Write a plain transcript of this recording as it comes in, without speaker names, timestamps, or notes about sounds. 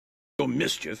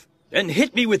mischief and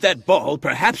hit me with that ball,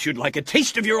 perhaps you'd like a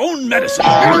taste of your own medicine.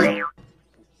 I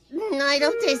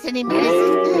don't taste any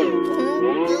medicine.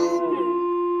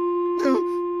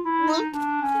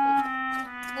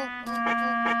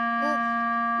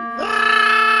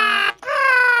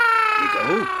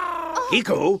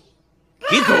 Kiko?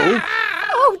 Kiko?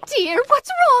 Oh, dear, what's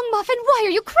wrong, Muffin? Why are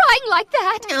you crying like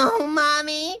that? Oh,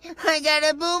 Mommy, I got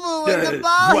a boo-boo when the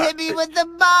ball hit me with the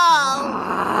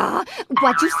ball.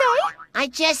 What'd you say? I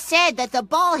just said that the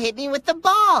ball hit me with the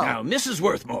ball. Now, Mrs.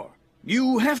 Worthmore,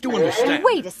 you have to understand.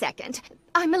 Wait a second.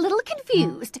 I'm a little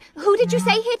confused. Who did you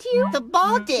say hit you? The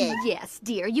ball did. Yes,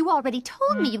 dear, you already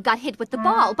told me you got hit with the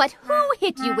ball, but who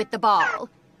hit you with the ball?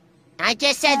 I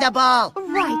just said the ball.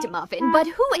 Right, Muffin, but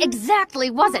who exactly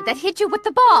was it that hit you with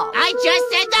the ball? I just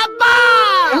said the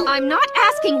ball! I'm not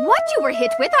asking what you were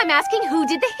hit with, I'm asking who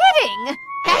did the hitting.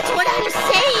 That's what I'm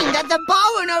saying, that the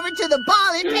ball went over to the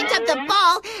ball and picked up the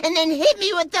ball and then hit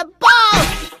me with the ball!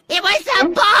 It was the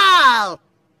ball!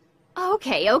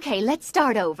 Okay, let's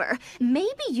start over.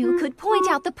 Maybe you could point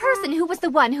out the person who was the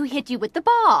one who hit you with the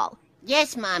ball.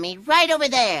 Yes, Mommy, right over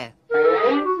there.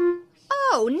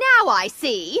 Oh, now I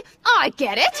see. I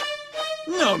get it.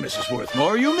 No, Mrs.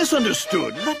 Worthmore, you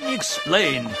misunderstood. Let me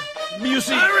explain. You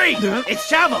see... Hurry! It's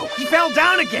Chavo. He fell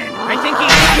down again. I think he...